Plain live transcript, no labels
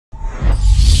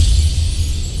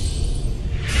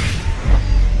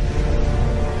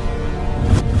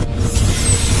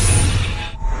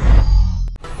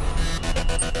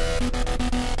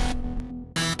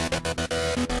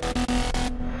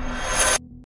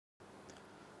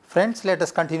Friends, let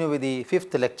us continue with the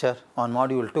fifth lecture on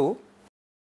module 2.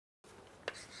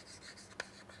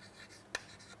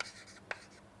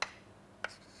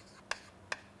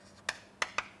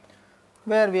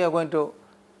 Where we are going to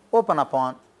open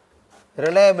upon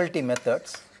reliability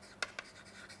methods.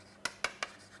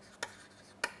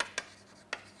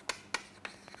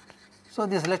 So,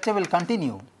 this lecture will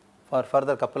continue for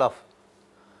further couple of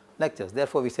lectures,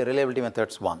 therefore, we say reliability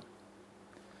methods 1.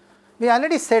 We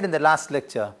already said in the last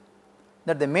lecture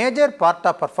that the major part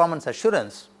of performance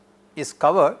assurance is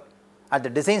covered at the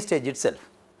design stage itself.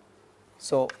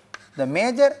 So, the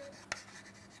major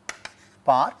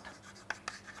part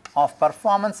of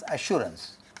performance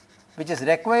assurance which is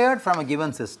required from a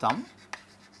given system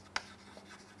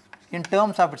in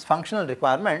terms of its functional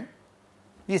requirement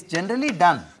is generally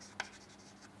done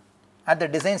at the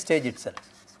design stage itself.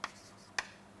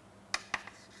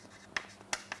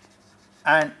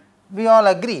 And we all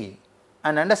agree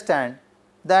and understand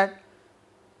that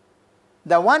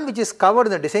the one which is covered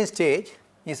in the design stage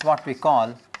is what we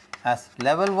call as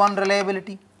level 1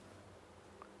 reliability.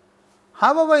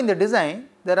 However, in the design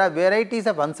there are varieties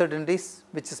of uncertainties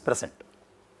which is present.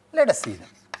 Let us see them.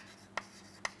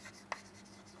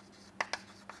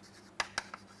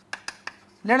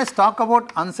 Let us talk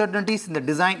about uncertainties in the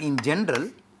design in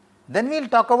general, then we will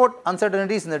talk about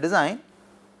uncertainties in the design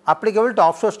applicable to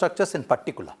offshore structures in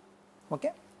particular.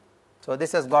 Okay. So,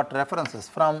 this has got references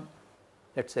from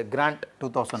let us say Grant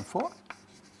 2004,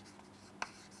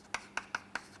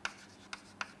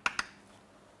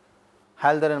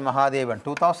 Haldar and Mahadevan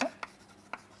 2000,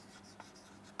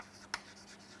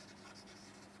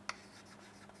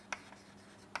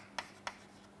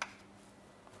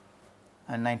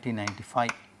 and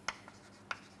 1995.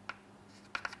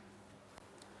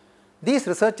 These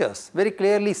researchers very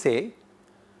clearly say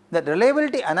that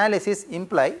reliability analysis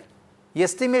imply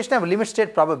estimation of limit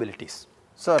state probabilities.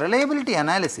 So, reliability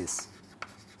analysis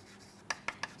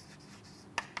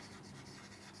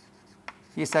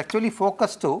is actually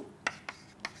focused to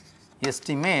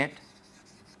estimate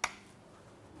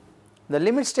the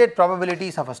limit state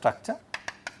probabilities of a structure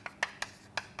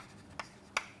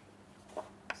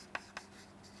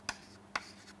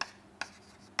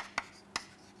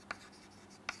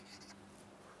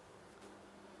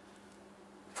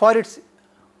for its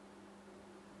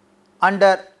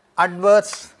under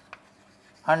adverse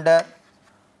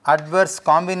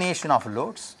combination of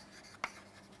loads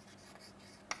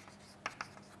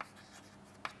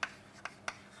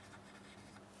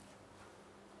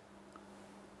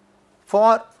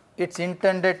for its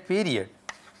intended period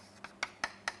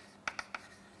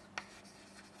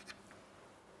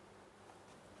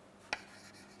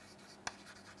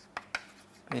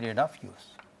of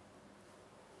use.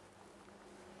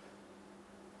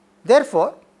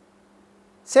 Therefore,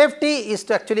 safety is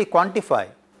to actually quantify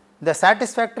the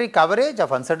satisfactory coverage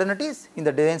of uncertainties in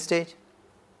the design stage.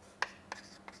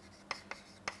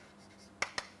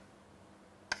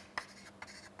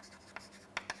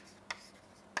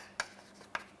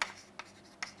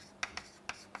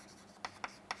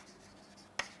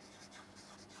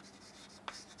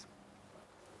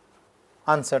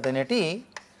 Uncertainty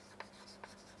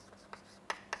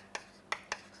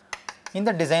in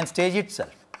the design stage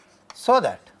itself, so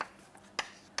that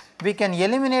we can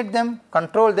eliminate them,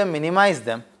 control them, minimize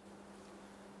them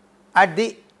at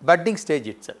the budding stage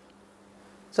itself.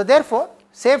 So, therefore,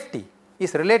 safety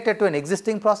is related to an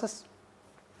existing process.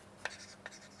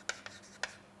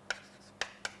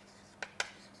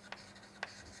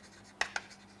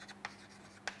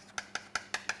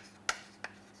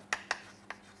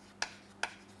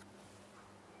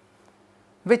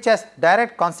 Which has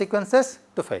direct consequences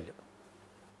to failure.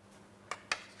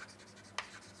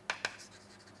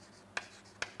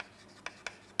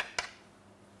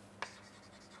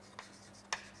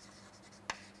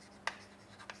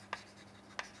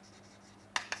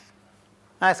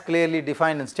 As clearly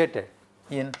defined and stated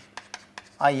in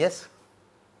IS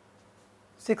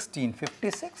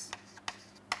 1656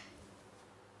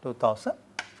 2000,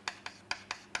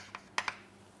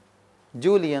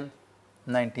 Julian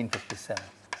 1957.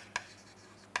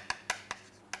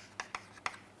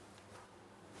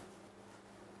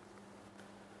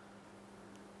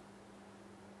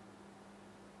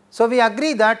 So, we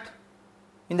agree that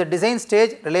in the design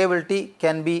stage reliability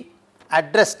can be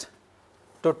addressed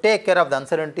to take care of the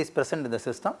uncertainties present in the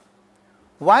system,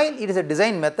 while it is a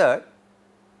design method.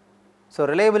 So,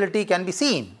 reliability can be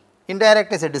seen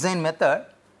indirectly as a design method,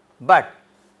 but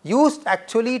used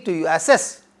actually to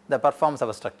assess the performance of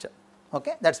a structure.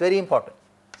 Okay? That is very important.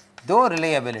 Though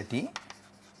reliability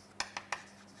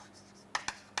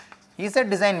is a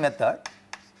design method,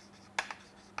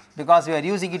 because we are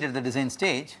using it at the design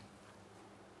stage,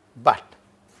 but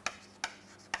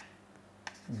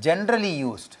generally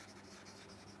used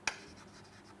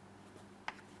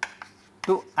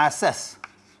to assess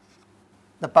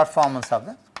the performance of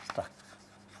the structure.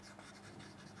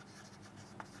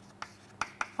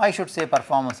 I should say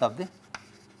performance of the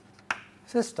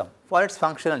system for its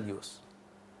functional use.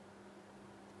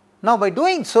 Now, by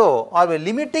doing so or by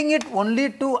limiting it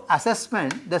only to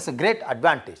assessment, there is a great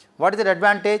advantage. What is the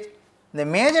advantage? The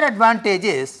major advantage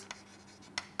is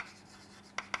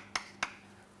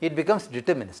it becomes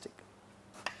deterministic.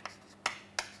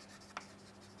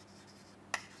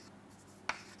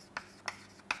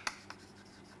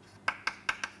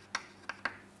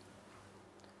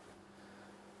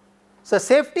 So,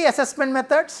 safety assessment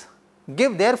methods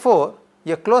give therefore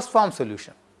a closed form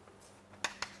solution.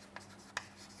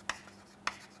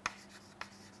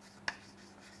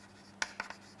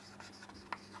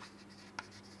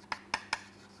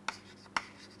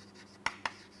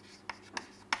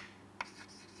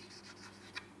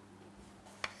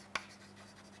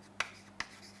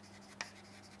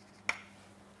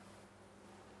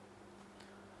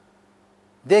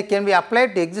 They can be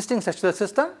applied to existing structural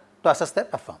system to assess their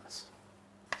performance.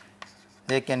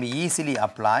 They can be easily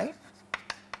applied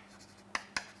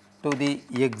to the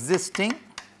existing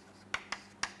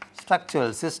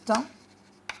structural system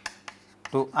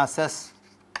to assess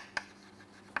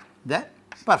their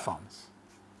performance.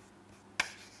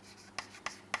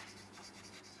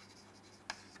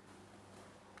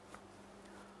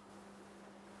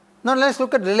 Now, let us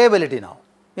look at reliability now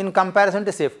in comparison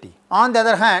to safety. On the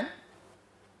other hand,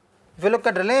 if you look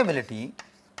at reliability,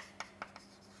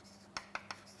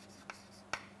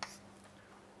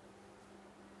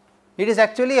 it is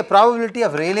actually a probability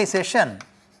of realization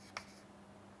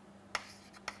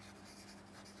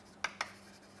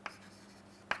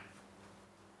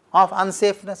of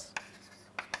unsafeness.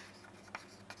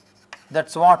 That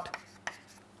is what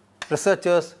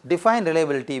researchers define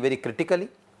reliability very critically,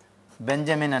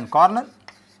 Benjamin and Cornell.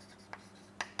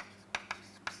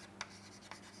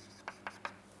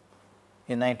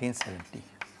 In 1970.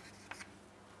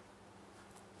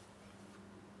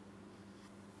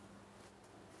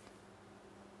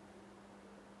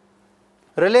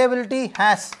 Reliability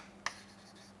has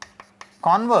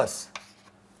converse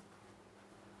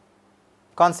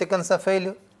consequence of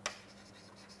failure.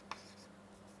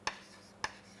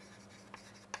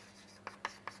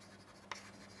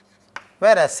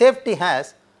 Whereas safety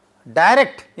has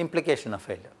direct implication of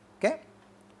failure. Okay?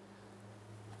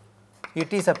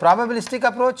 It is a probabilistic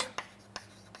approach.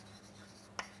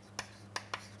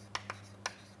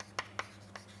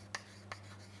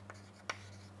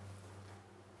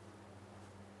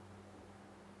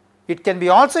 It can be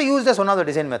also used as one of the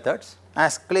design methods,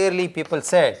 as clearly people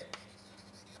said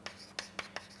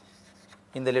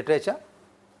in the literature,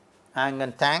 Ang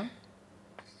and Tang,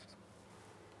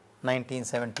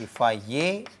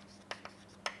 1975A,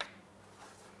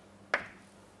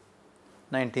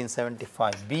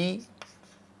 1975B,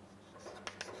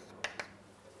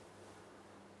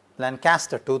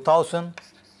 Lancaster 2000,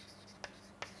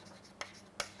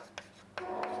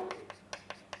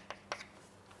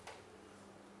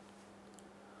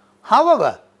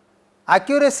 however,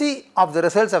 accuracy of the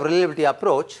results of reliability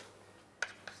approach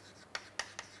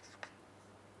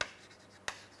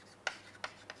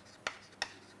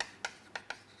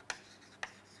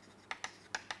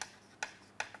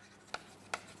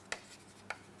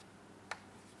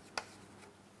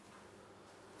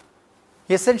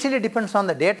essentially depends on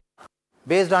the data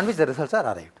based on which the results are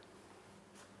arrived.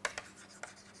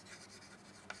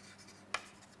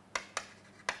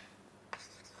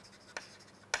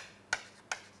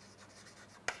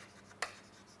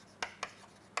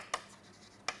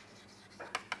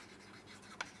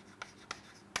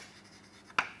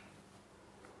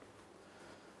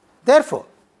 Therefore,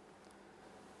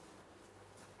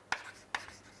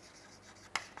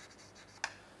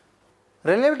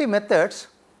 reliability methods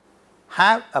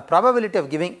have a probability of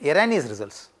giving erroneous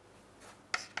results.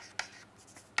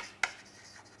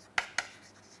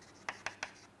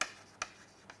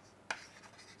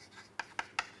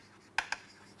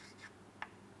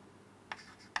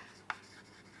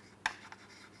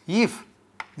 If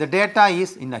the data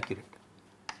is inaccurate.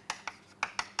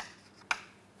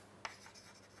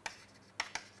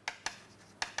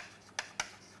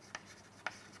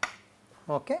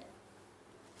 Okay.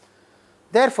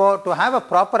 Therefore, to have a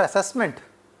proper assessment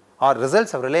or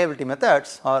results of reliability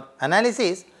methods or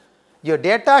analysis, your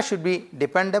data should be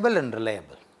dependable and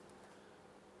reliable.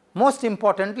 Most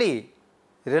importantly,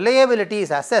 reliability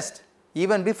is assessed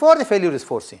even before the failure is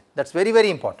foreseen. That is very, very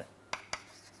important.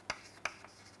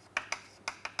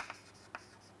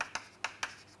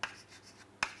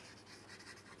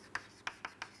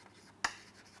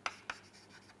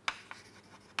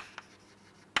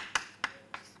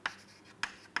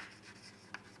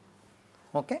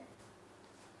 Okay.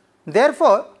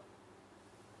 Therefore,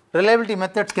 reliability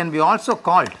methods can be also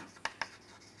called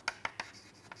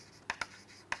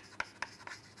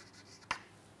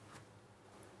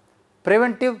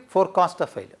preventive forecast of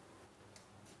failure.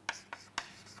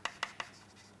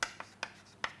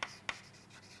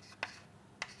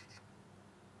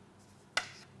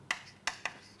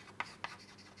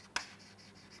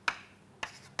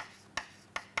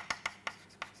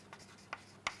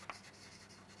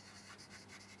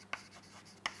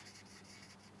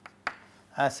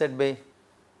 As said by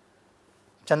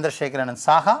Chandrasekharan and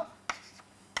Saha,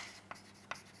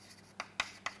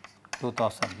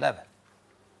 2011.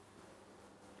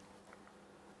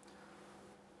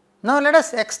 Now, let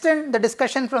us extend the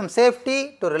discussion from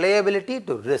safety to reliability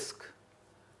to risk.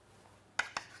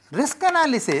 Risk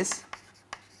analysis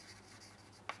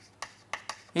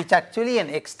is actually an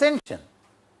extension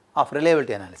of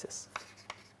reliability analysis.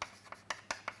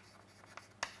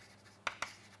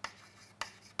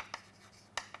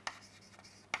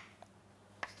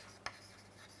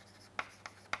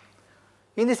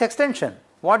 In this extension,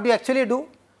 what do you actually do?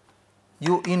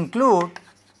 You include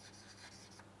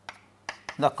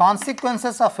the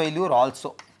consequences of failure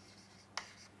also.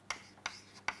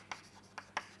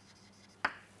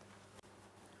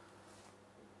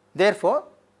 Therefore,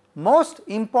 most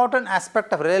important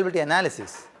aspect of reliability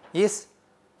analysis is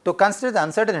to consider the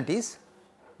uncertainties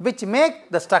which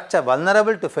make the structure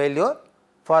vulnerable to failure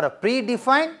for a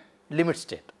predefined limit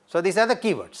state. So, these are the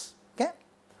keywords. Okay.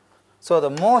 So, the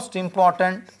most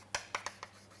important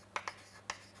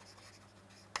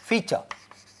feature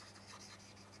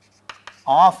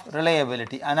of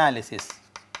reliability analysis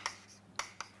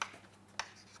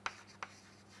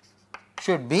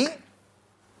should be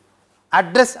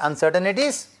address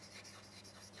uncertainties,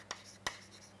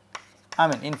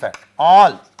 in fact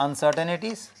all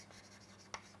uncertainties,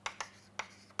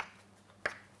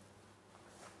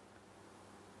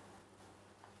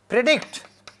 predict,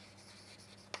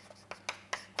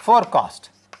 forecast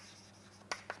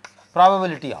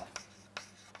probability of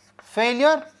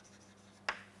failure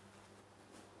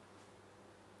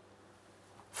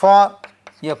for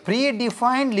a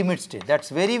predefined limit state. That is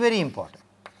very, very important.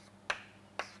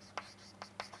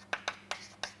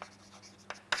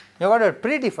 You have got to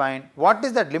predefine what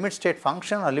is that limit state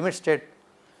function or limit state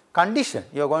condition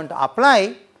you are going to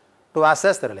apply to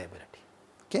assess the reliability.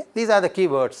 Okay. These are the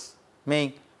keywords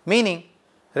meaning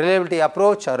reliability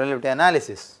approach or reliability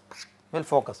analysis will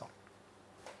focus on.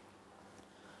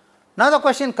 Now, the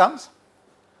question comes,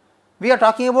 we are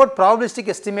talking about probabilistic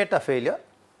estimate of failure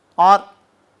or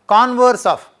converse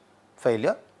of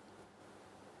failure.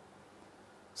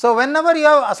 So, whenever you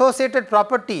have associated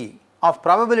property of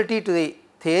probability to the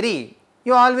theory,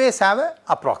 you always have an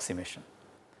approximation.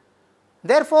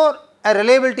 Therefore, a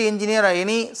reliability engineer or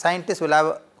any scientist will have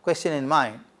a question in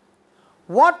mind,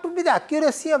 what would be the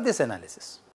accuracy of this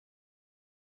analysis?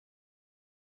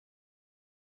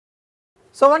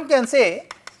 So, one can say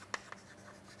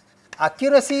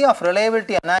accuracy of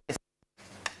reliability analysis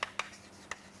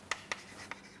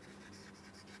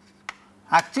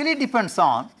actually depends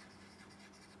on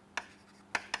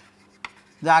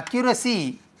the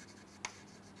accuracy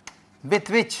with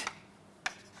which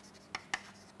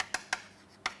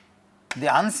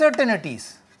the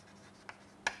uncertainties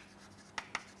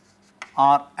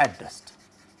are addressed.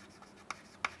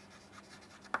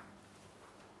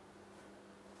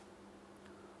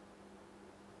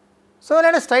 So,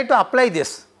 let us try to apply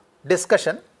this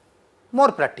discussion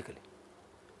more practically.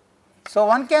 So,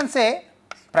 one can say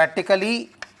practically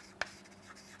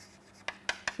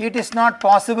it is not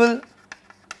possible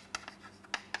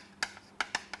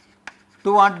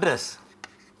to address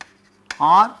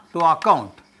or to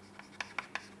account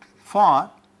for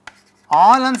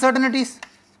all uncertainties.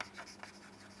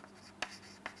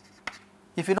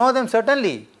 If you know them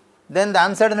certainly, then the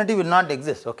uncertainty will not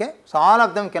exist. Okay? So, all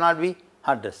of them cannot be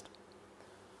addressed,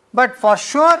 but for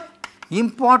sure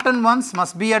important ones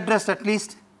must be addressed at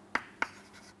least.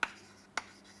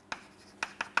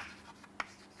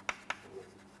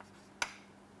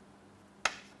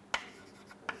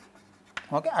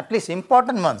 Okay, at least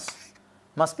important ones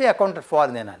must be accounted for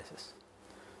in the analysis.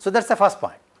 So, that is the first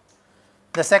point.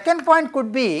 The second point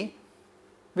could be,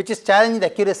 which is challenging the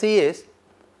accuracy, is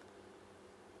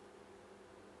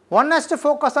one has to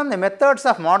focus on the methods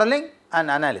of modeling and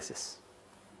analysis.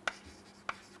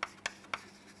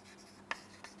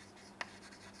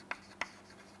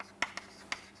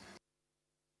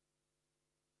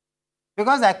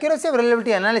 Because the accuracy of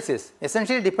reliability analysis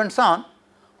essentially depends on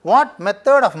what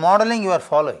method of modeling you are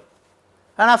following,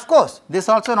 and of course, this is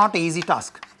also not an easy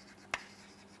task.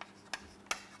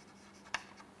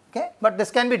 okay, but this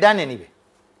can be done anyway.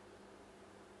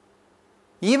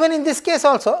 Even in this case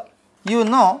also, you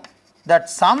know that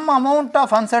some amount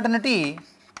of uncertainty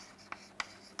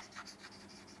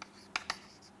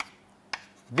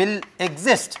will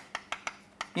exist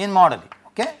in modeling,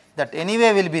 okay, that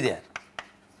anyway will be there.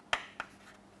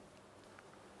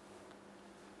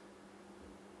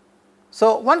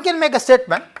 So, one can make a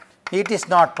statement, it is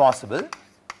not possible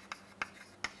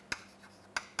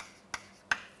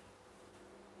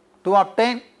to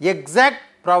obtain exact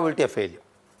probability of failure.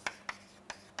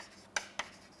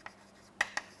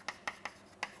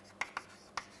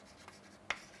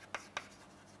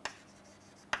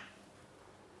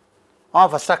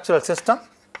 Of a structural system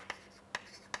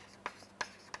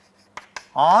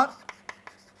or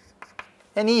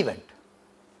an event,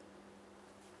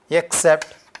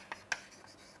 except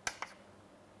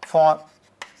for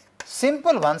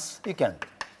simple ones you can do.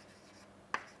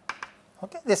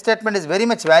 Okay. This statement is very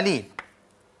much valid.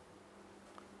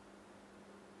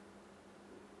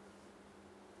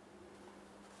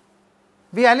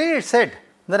 We already said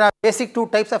there are basic two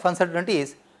types of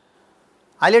uncertainties,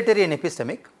 aleatory and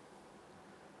epistemic.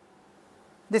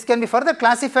 This can be further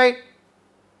classified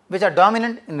which are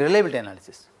dominant in reliability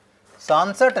analysis. So,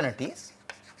 uncertainties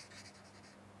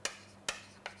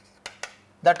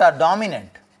that are dominant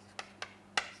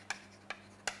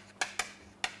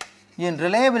in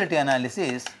reliability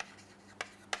analysis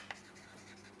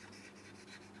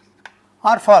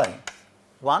are following: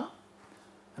 1,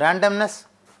 randomness,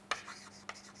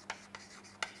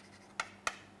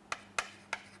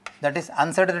 that is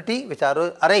uncertainty which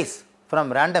arise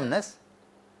from randomness,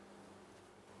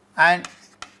 and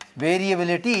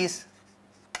variabilities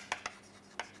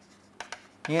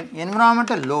in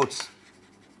environmental loads,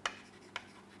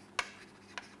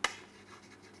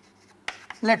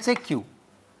 let us say Q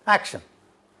action.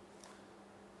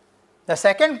 The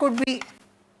second could be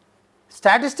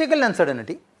statistical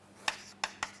uncertainty,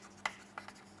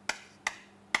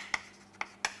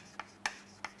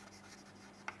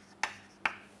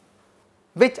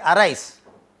 which arise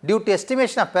due to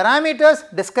estimation of parameters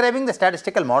describing the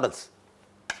statistical models.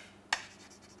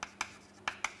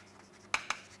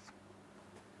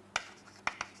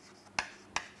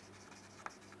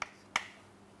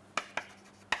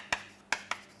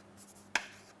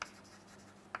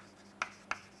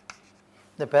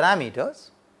 The parameters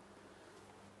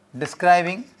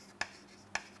describing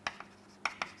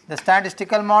the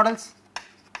statistical models.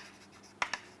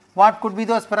 What could be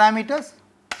those parameters?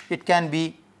 It can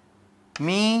be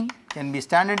mean, can be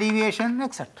standard deviation,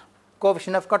 etc.,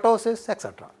 coefficient of kurtosis,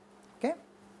 etc. Okay.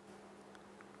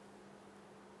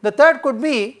 The third could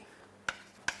be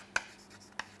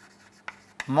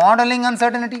modeling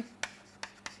uncertainty.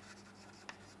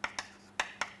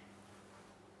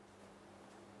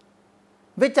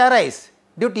 Which arise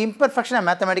due to imperfection of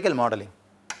mathematical modeling.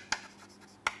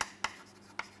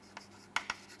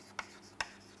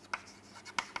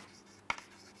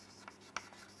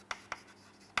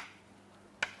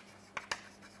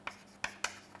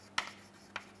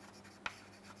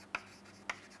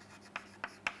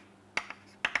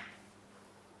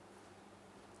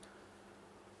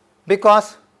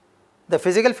 Because the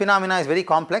physical phenomena is very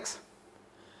complex,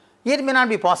 it may not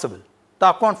be possible to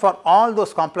account for all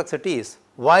those complexities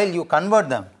while you convert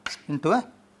them into a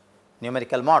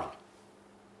numerical model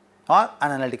or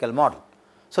an analytical model.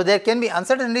 So, there can be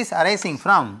uncertainties arising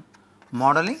from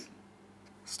modeling,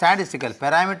 statistical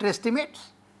parameter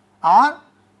estimates, or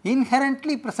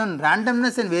inherently present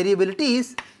randomness and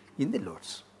variabilities in the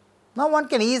loads. Now, one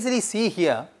can easily see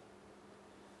here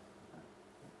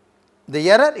the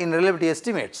error in reliability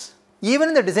estimates even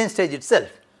in the design stage itself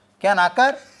can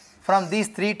occur from these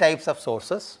three types of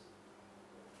sources,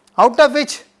 out of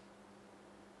which,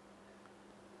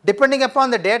 depending upon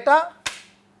the data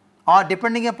or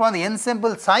depending upon the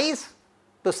ensemble size,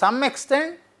 to some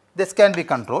extent this can be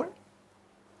controlled,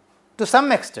 to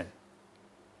some extent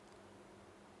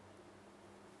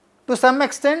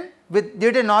with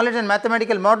detailed knowledge and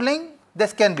mathematical modeling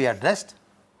this can be addressed.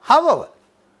 However,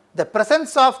 the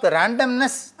presence of the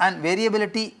randomness and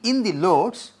variability in the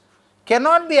loads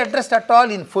cannot be addressed at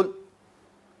all in full.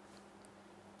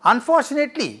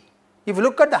 Unfortunately, if you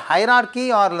look at the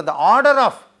hierarchy or the order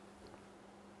of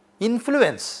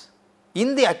influence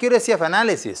in the accuracy of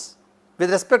analysis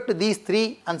with respect to these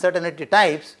three uncertainty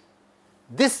types,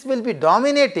 this will be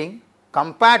dominating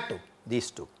compared to these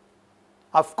two.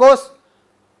 Of course,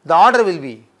 the order will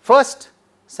be first,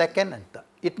 second and third.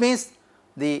 It means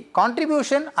the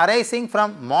contribution arising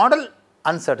from model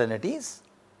uncertainties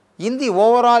in the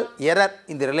overall error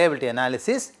in the reliability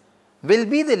analysis will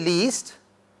be the least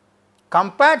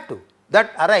compared to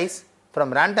that arise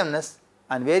from randomness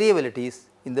and variabilities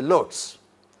in the loads.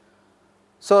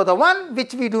 So, the one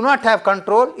which we do not have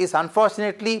control is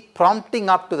unfortunately prompting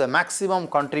up to the maximum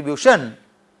contribution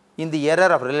in the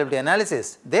error of reliability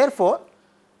analysis. Therefore,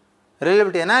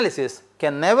 reliability analysis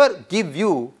can never give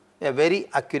you a very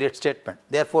accurate statement.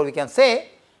 Therefore, we can say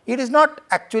it is not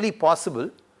actually possible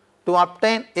to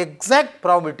obtain exact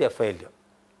probability of failure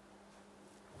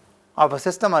of a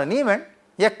system or an event,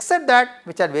 except that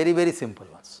which are very, very simple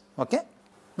ones. Okay?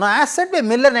 Now, as said by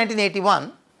Miller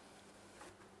 1981,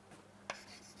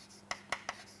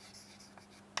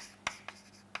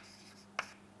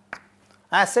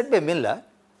 as said by Miller,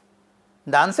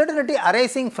 the uncertainty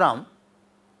arising from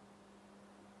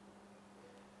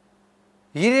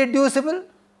irreducible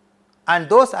and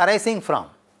those arising from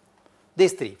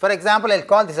these three. For example, I will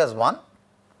call this as 1,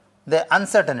 the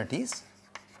uncertainties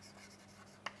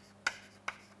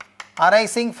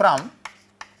arising from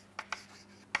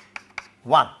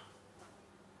 1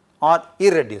 are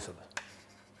irreducible.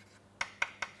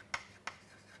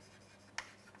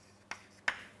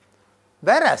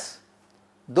 Whereas,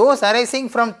 those arising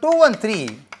from 2 and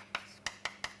 3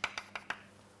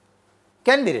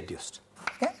 can be reduced.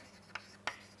 Okay?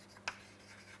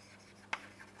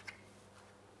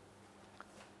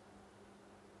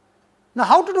 Now,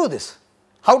 how to do this?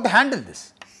 How to handle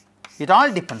this? It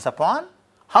all depends upon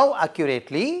how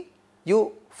accurately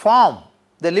you form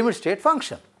the limit state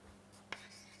function.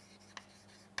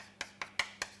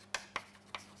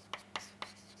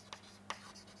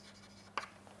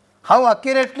 How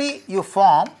accurately you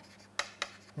form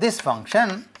this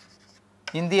function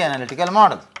in the analytical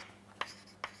model.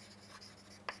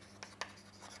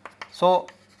 So,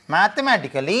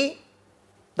 mathematically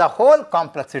the whole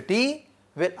complexity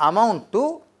will amount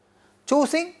to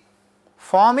choosing,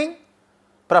 forming,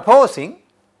 proposing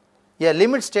a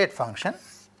limit state function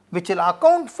which will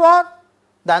account for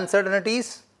the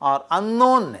uncertainties or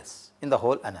unknownness in the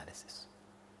whole analysis.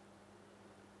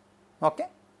 Okay.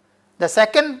 The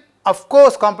second, of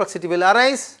course, complexity will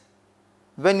arise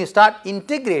when you start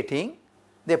integrating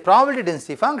the probability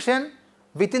density function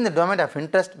within the domain of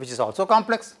interest, which is also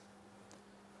complex.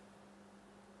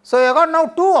 So, you have got now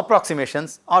two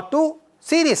approximations or two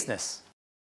seriousness.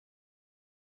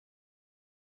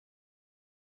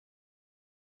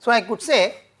 So, I could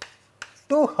say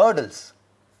two hurdles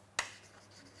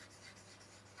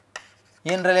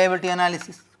in reliability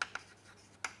analysis.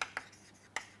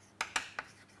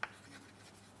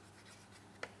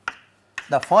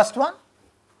 The first one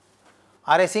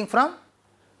arising from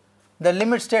the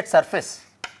limit state surface.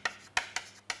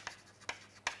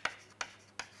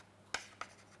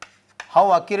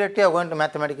 How accurately are you going to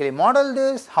mathematically model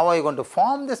this, how are you going to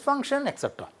form this function,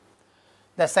 etc.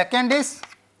 The second is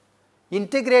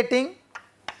integrating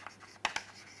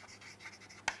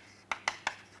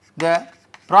the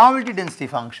probability density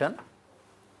function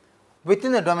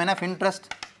within the domain of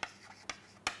interest.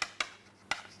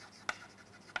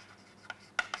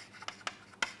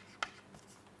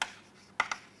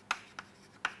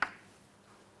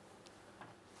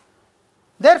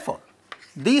 Therefore,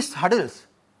 these hurdles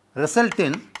result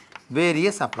in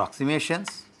various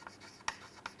approximations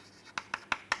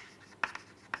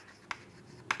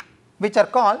which are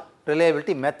called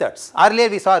reliability methods. Earlier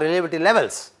we saw reliability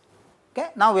levels, okay.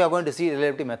 Now we are going to see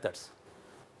reliability methods.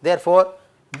 Therefore,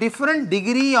 different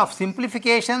degree of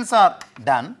simplifications are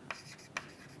done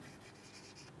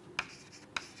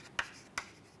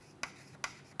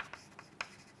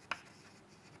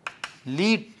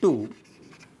lead to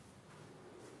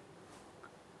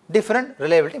different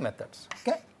reliability methods.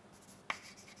 Okay.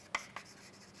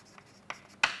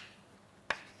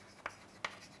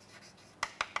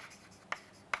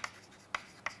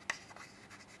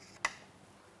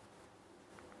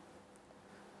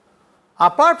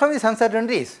 Apart from these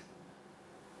uncertainties,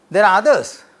 there are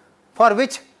others for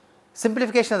which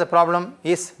simplification of the problem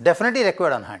is definitely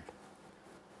required on hand.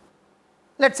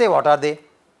 Let us say what are they?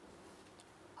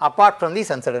 Apart from these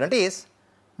uncertainties,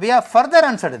 we have further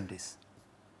uncertainties.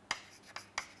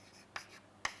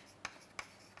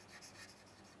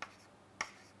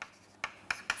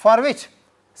 For which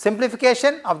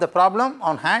simplification of the problem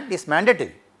on hand is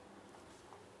mandatory.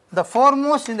 The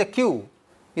foremost in the queue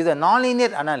is a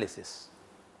nonlinear analysis.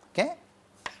 Okay.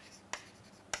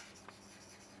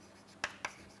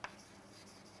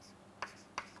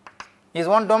 Is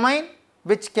one domain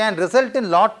which can result in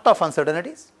lot of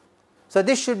uncertainties. So,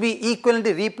 this should be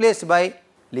equivalently replaced by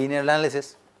linear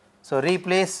analysis. So,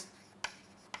 replace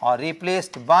or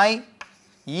replaced by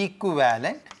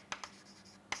equivalent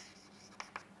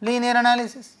linear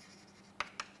analysis.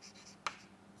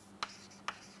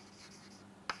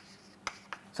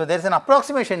 So, there is an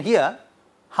approximation here.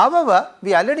 However,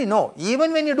 we already know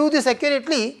even when you do this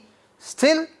accurately,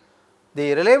 still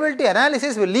the reliability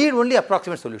analysis will lead only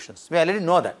approximate solutions. We already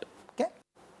know that. Okay.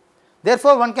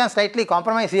 Therefore, one can slightly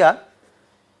compromise here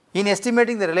in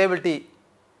estimating the reliability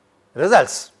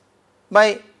results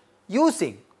by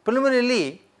using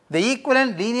preliminarily the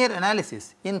equivalent linear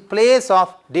analysis in place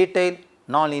of detailed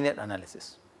nonlinear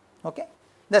analysis. Okay.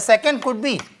 The second could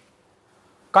be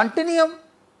continuum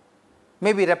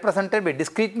may be represented by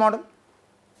discrete model.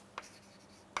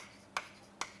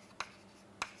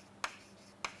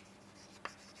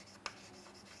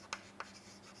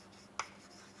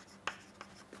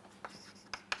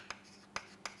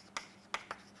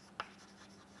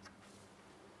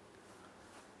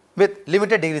 With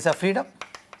limited degrees of freedom.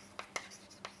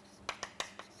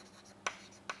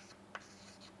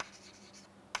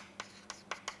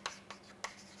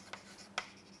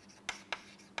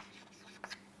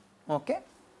 Okay.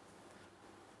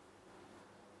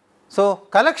 So,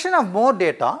 collection of more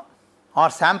data or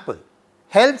sample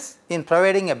helps in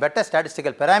providing a better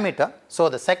statistical parameter. So,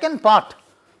 the second part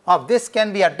of this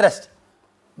can be addressed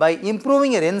by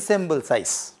improving your ensemble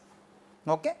size.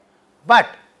 Okay. But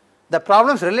the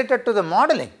problems related to the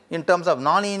modeling in terms of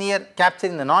nonlinear,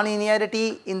 capturing the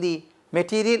nonlinearity in the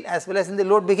material as well as in the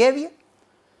load behavior,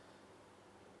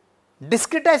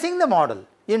 discretizing the model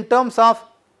in terms of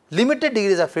limited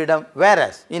degrees of freedom,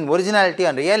 whereas in originality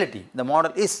and reality the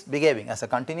model is behaving as a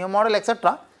continuum model,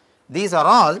 etc. These are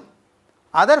all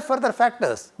other further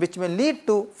factors which may lead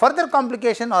to further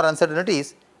complication or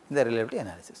uncertainties in the reliability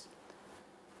analysis.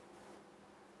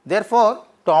 Therefore,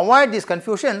 to avoid these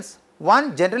confusions,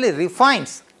 one generally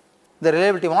refines the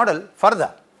reliability model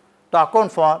further to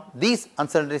account for these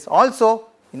uncertainties also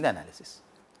in the analysis.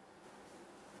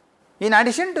 In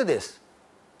addition to this,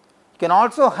 you can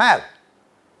also have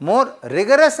more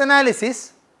rigorous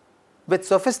analysis with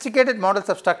sophisticated models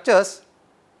of structures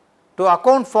to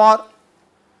account for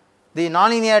the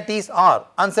nonlinearities or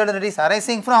uncertainties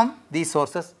arising from these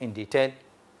sources in detail.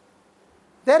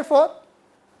 Therefore,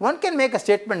 one can make a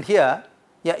statement here,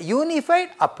 a unified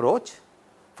approach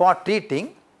for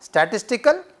treating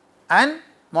statistical and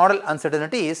model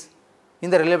uncertainties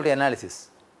in the reliability analysis.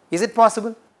 Is it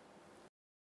possible?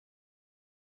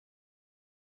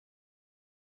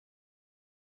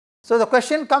 So, the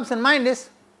question comes in mind is,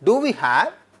 do we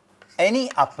have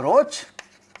any approach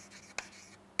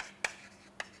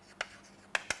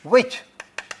which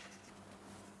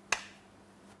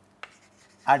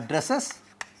addresses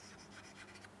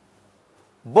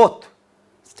both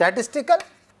statistical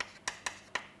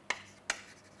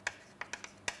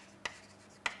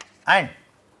and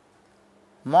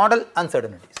model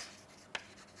uncertainties?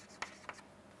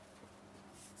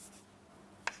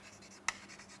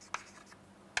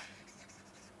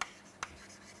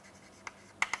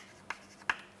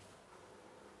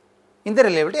 In the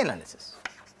reliability analysis.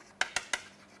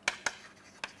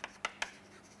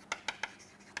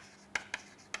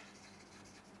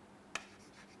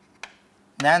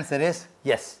 The answer is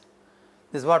yes.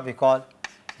 This is what we call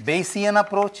Bayesian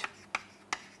approach.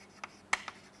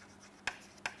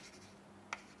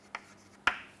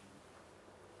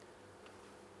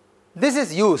 This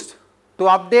is used to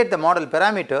update the model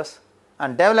parameters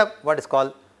and develop what is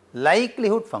called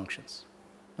likelihood functions.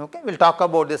 Okay. We will talk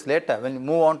about this later when we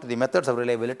move on to the methods of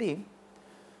reliability.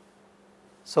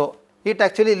 So, it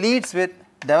actually leads with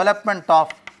development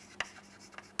of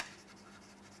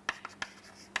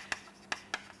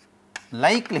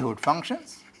likelihood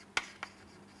functions.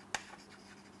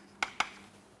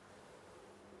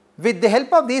 With the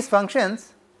help of these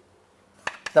functions,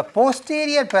 the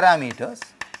posterior parameters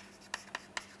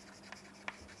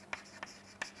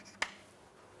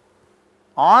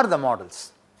or the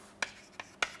models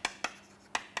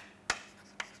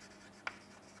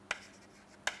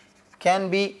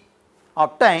can be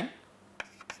obtained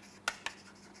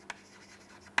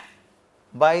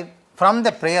from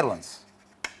the prior ones,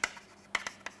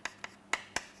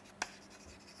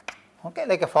 okay,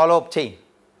 like a follow up chain.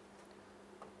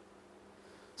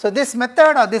 So, this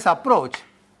method or this approach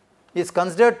is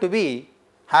considered to be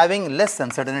having less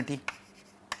uncertainty.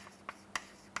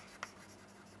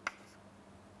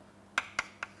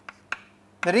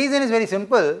 The reason is very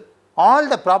simple, all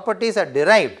the properties are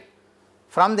derived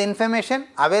from the information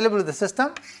available to the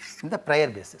system in the prior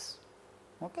basis.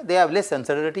 Okay. They have less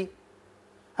uncertainty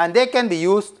and they can be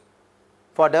used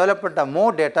for development of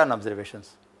more data and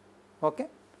observations. Okay.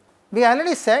 We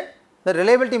already said the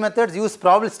reliability methods use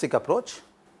probabilistic approach.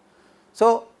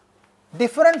 So,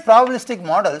 different probabilistic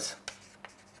models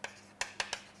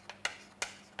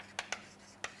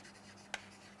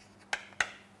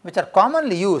which are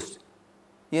commonly used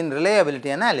in reliability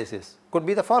analysis could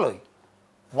be the following: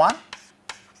 1.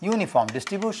 Uniform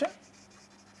distribution,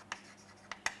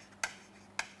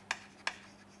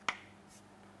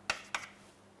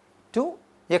 2.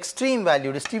 Extreme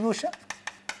value distribution,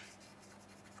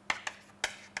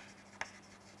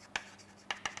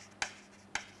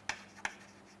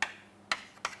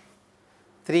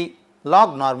 3.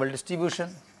 Log normal distribution,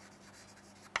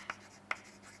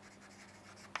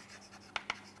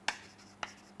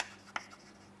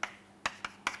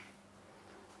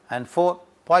 4.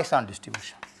 Poisson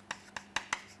distribution.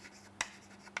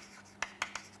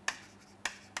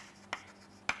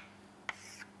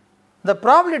 The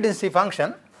probability density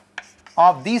function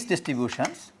of these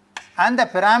distributions and the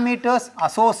parameters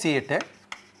associated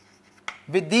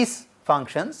with these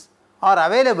functions are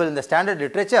available in the standard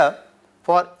literature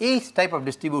for each type of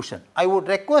distribution. I would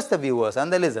request the viewers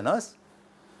and the listeners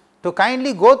to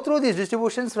kindly go through these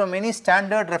distributions from any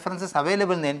standard references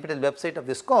available in the NPTEL website of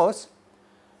this course.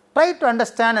 Try to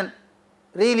understand and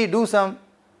really do some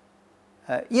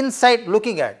insight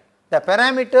looking at the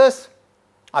parameters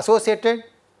associated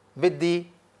with the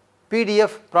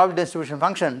PDF probability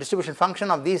distribution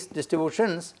function of these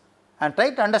distributions, and try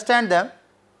to understand them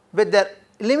with their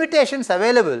limitations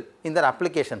available in their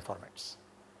application formats.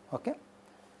 Okay.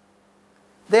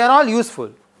 They are all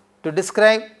useful to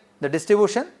describe the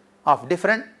distribution of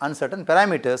different uncertain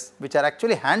parameters which are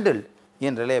actually handled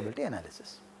in reliability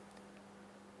analysis.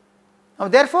 Now,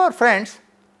 therefore, friends,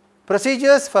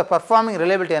 procedures for performing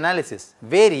reliability analysis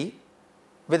vary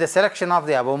with the selection of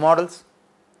the above models.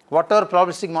 Whatever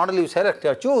probabilistic model you select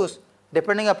or choose,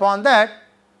 depending upon that,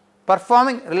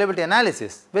 performing reliability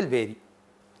analysis will vary.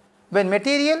 When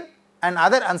material and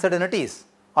other uncertainties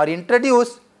are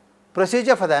introduced,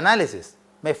 procedure for the analysis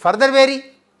may further vary.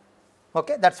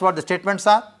 Okay, that is what the statements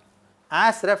are,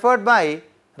 as referred by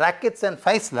Rackets and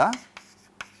Feisler.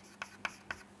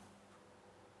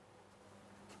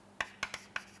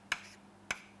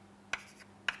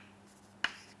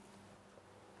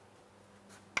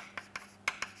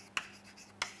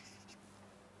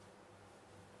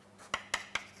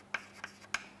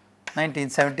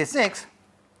 (1976),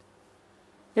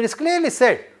 it is clearly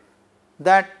said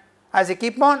that as you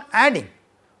keep on adding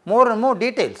more and more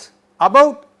details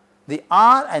about the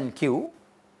R and Q,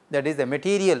 that is the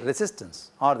material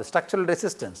resistance or the structural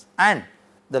resistance and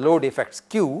the load effects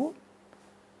Q,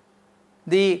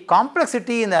 the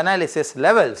complexity in the analysis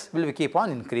levels will keep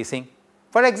on increasing.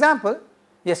 For example,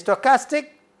 a stochastic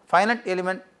finite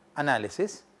element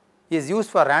analysis is used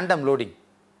for random loading,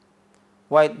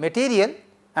 while material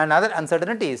and other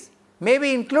uncertainties may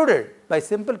be included by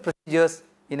simple procedures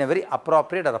in a very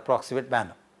appropriate or approximate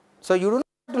manner. So, you do not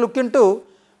have to look into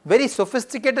very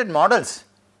sophisticated models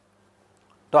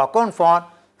to account for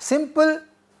simple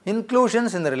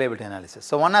inclusions in the reliability analysis.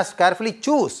 So, one has to carefully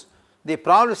choose the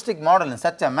probabilistic model in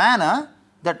such a manner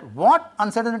that what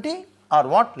uncertainty or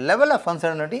what level of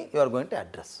uncertainty you are going to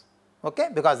address, okay,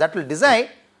 because that will decide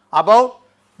about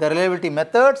the reliability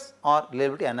methods or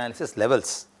reliability analysis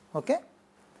levels. Okay.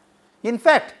 In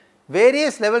fact,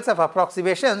 various levels of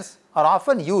approximations are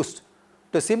often used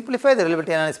to simplify the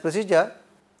reliability analysis procedure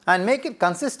and make it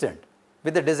consistent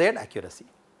with the desired accuracy.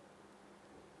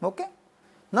 Okay.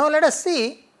 Now, let us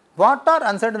see what are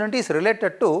uncertainties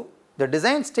related to the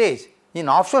design stage in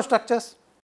offshore structures.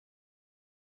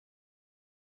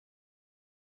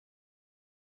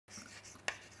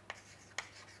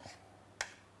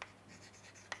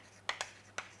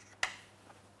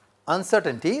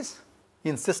 Uncertainties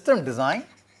in system design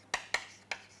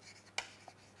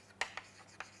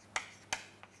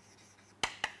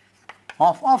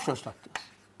of offshore structures,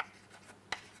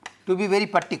 to be very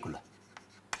particular.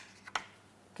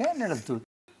 Okay,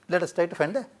 let us try to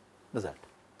find the result.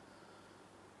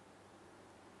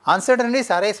 Uncertainties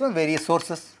arise from various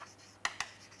sources.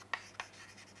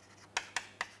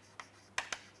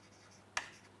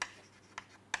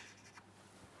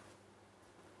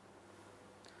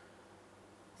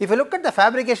 If you look at the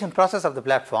fabrication process of the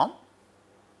platform,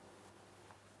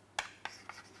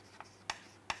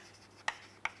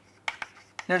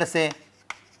 let us say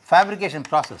fabrication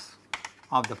process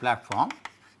of the platform,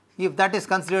 if that is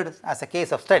considered as a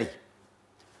case of study,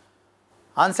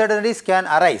 uncertainties can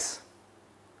arise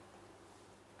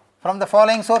from the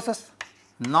following sources: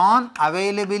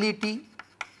 non-availability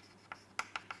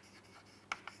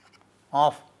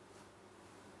of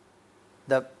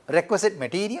the requisite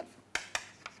material,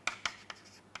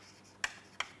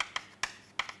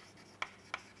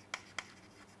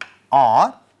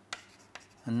 or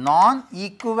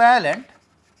non-equivalent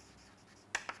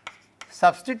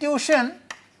substitution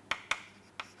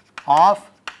of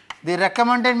the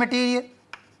recommended material,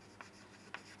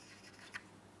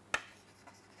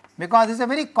 because this is a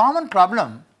very common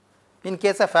problem in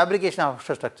case of fabrication of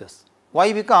offshore structures.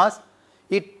 Why? Because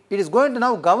it is going to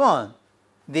now govern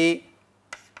the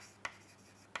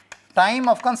time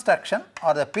of construction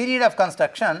or the period of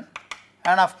construction,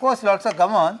 and of course, will also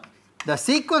govern the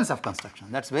sequence of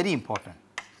construction. That is very important.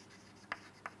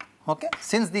 Okay.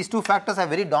 Since these two factors are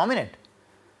very dominant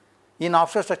in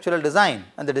offshore structural design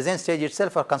and the design stage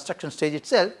itself or construction stage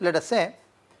itself, let us say,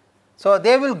 so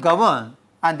they will govern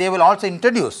and they will also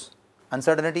introduce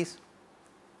uncertainties.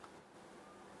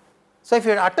 So, if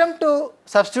you attempt to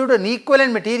substitute an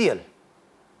equivalent material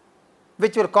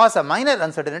which will cause a minor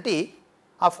uncertainty,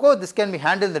 of course, this can be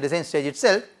handled in the design stage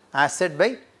itself, as said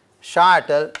by Shah et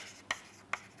al.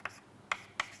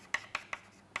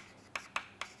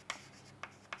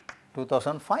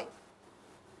 2005,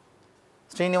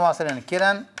 Srinivasan and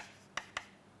Kiran,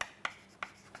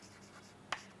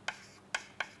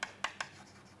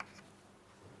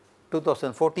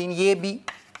 2014 AB,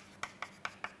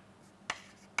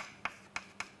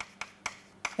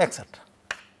 etc.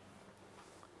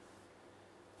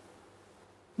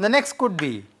 The next could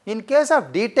be in case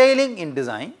of detailing in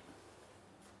design,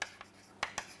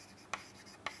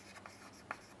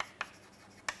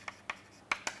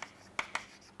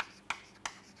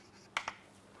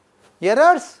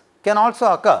 errors can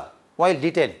also occur while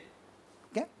detailing.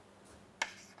 Okay.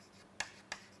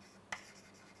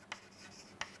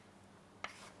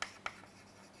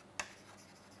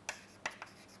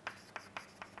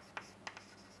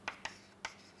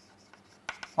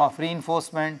 Of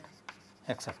reinforcement,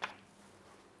 etc.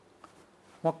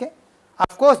 Okay.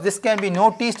 Of course, this can be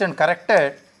noticed and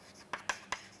corrected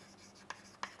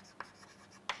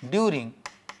during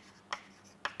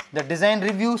the design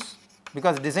reviews,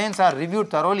 because designs are reviewed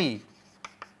thoroughly.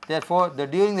 Therefore,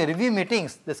 during the review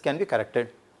meetings this can be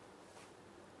corrected.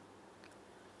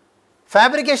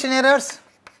 Fabrication errors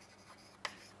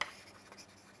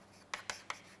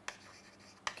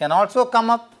can also come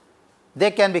up.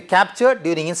 They can be captured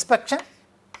during inspection.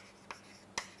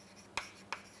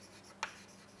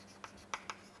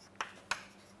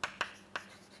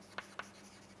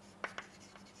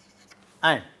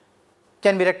 And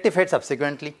can be rectified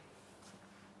subsequently.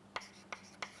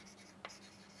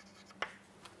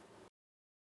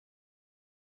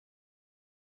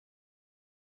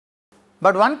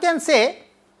 But one can say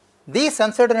these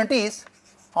uncertainties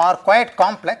are quite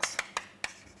complex.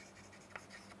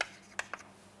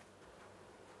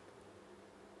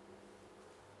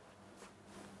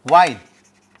 Why?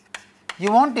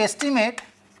 You want to estimate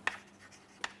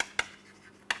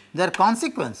their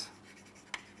consequence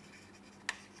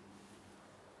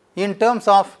in terms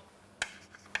of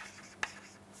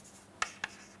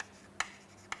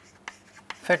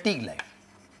fatigue life.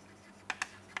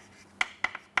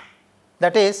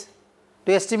 That is,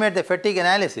 to estimate the fatigue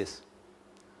analysis,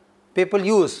 people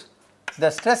use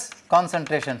the stress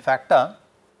concentration factor.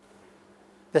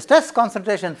 The stress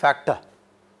concentration factor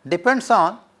depends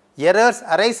on errors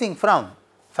arising from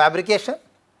fabrication,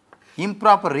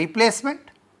 improper replacement,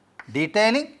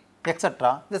 detailing,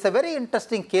 etc. This is a very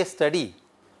interesting case study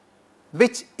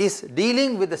which is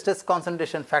dealing with the stress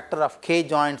concentration factor of K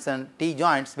joints and T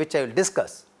joints, which I will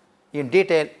discuss in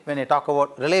detail when I talk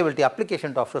about reliability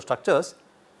application to offshore structures.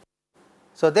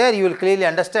 So, there you will clearly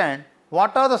understand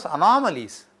what are those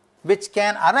anomalies which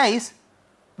can arise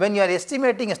when you are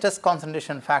estimating a stress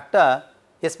concentration factor,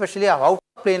 especially of out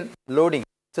plane loading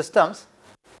systems,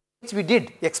 which we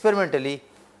did experimentally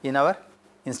in our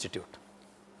institute.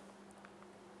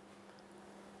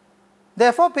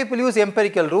 Therefore, people use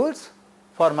empirical rules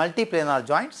for multiplanar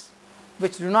joints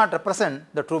which do not represent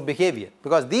the true behavior,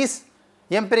 because these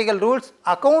empirical rules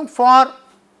account for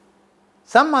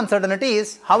some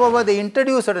uncertainties. However, they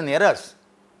introduce certain errors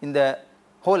in the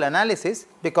whole analysis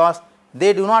because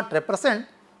they do not represent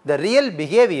the real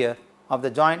behavior of the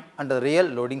joint under the real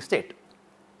loading state.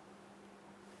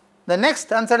 The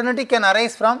next uncertainty can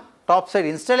arise from topside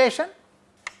installation.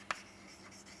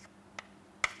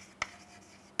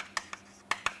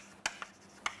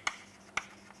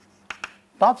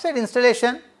 Topside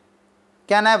installation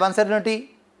can have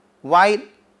uncertainty while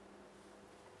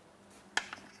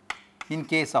in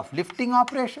case of lifting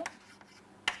operation,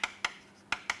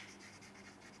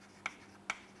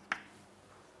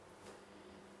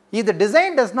 if the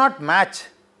design does not match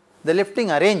the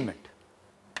lifting arrangement,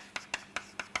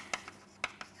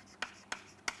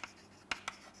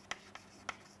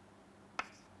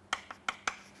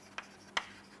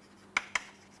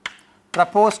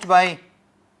 proposed by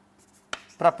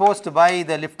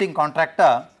the lifting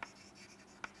contractor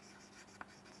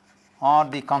or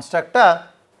the constructor,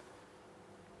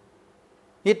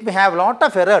 it may have lot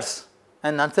of errors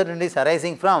and uncertainties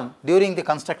arising from during the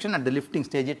construction at the lifting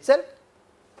stage itself.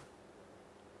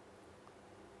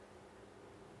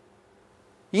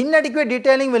 Inadequate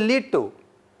detailing will lead to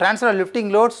transfer of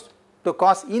lifting loads to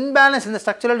cause imbalance in the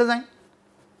structural design.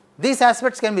 These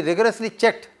aspects can be rigorously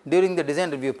checked during the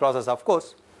design review process of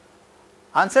course.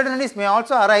 Uncertainties may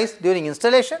also arise during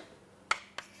installation.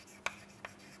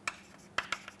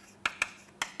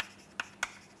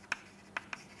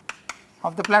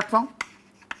 Of the platform.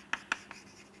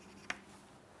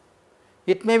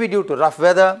 It may be due to rough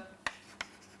weather,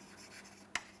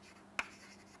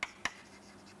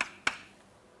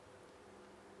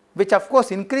 which of course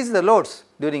increases the loads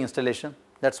during installation,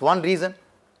 that is one reason.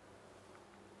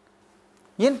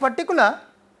 In particular,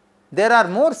 there are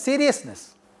more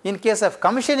seriousness in case of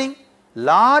commissioning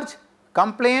large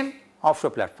compliant offshore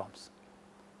platforms.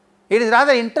 It is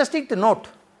rather interesting to note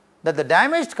that the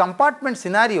damaged compartment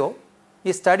scenario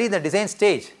is studied in the design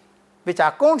stage, which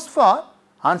accounts for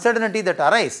uncertainty that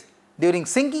arise during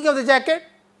sinking of the jacket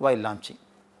while launching.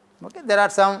 Okay. There are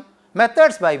some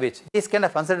methods by which these kind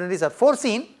of uncertainties are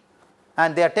foreseen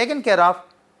and they are taken care of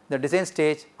in the design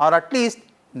stage or at least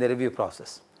in the review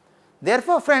process.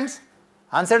 Therefore, friends,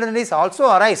 uncertainties also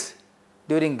arise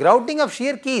during grouting of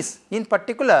shear keys, in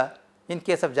particular in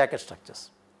case of jacket structures.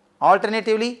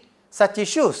 Alternatively, such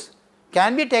issues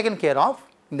can be taken care of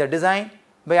in the design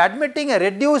by admitting a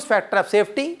reduced factor of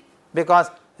safety, because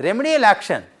remedial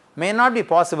action may not be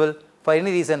possible for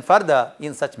any reason further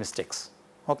in such mistakes.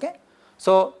 Okay.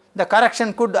 So, the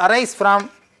correction could arise from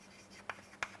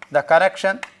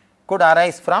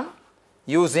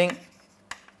using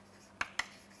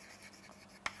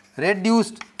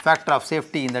reduced factor of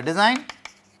safety in the design,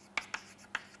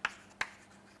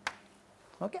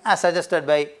 okay, as suggested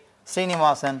by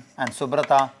Srinivasan and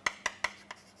Subrata.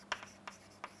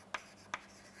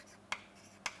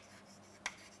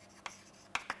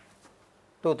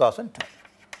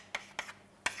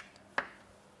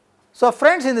 So,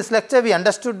 friends, in this lecture we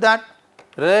understood that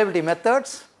reliability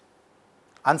methods,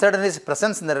 uncertainties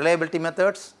presence in the reliability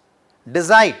methods,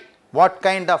 decide what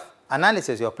kind of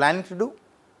analysis you are planning to do.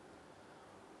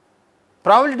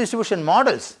 Probability distribution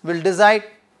models will decide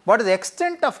what is the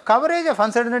extent of coverage of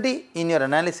uncertainty in your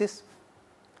analysis.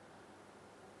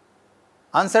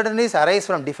 Uncertainties arise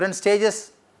from different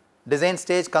stages: design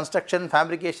stage, construction,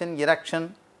 fabrication,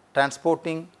 erection,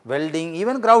 transporting, welding,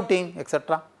 even grouting,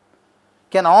 etc.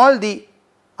 Can all the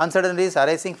uncertainties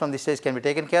arising from this stage can be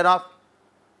taken care of?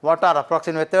 What are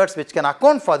approximate methods which can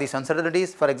account for these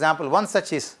uncertainties? For example, one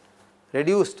such is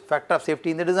reduced factor of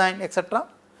safety in the design, etc.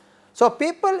 So,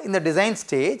 people in the design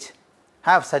stage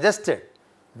have suggested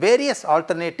various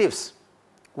alternatives.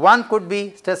 One could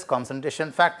be stress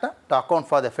concentration factor to account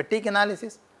for the fatigue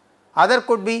analysis, other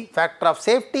could be factor of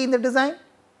safety in the design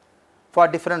for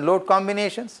different load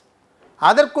combinations,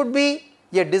 other could be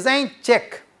a design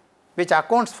check which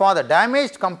accounts for the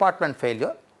damaged compartment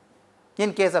failure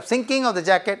in case of sinking of the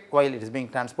jacket while it is being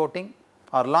transporting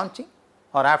or launching,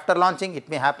 or after launching it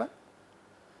may happen.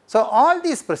 So, all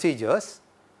these procedures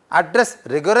address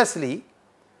rigorously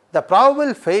the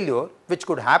probable failure which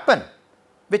could happen,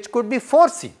 which could be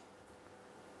foreseen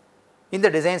in the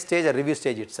design stage or review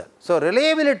stage itself. So,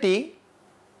 reliability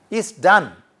is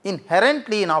done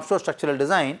inherently in offshore structural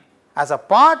design as a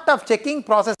part of checking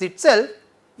process itself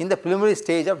in the preliminary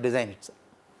stage of design itself.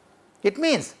 It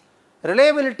means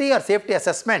reliability or safety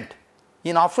assessment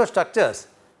in offshore structures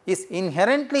is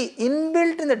inherently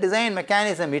inbuilt in the design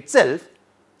mechanism itself,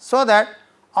 so that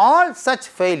all such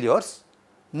failures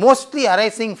mostly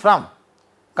arising from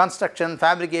construction,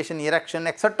 fabrication, erection,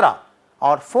 etc.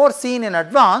 are foreseen in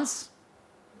advance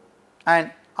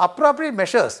and appropriate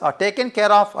measures are taken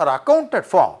care of or accounted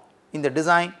for in the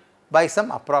design by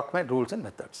some approximate rules and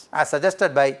methods as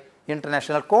suggested by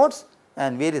international codes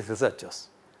and various researchers.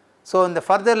 So, in the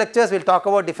further lectures we will talk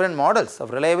about different models of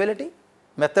reliability,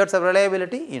 methods of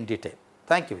reliability in detail.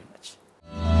 Thank you very much.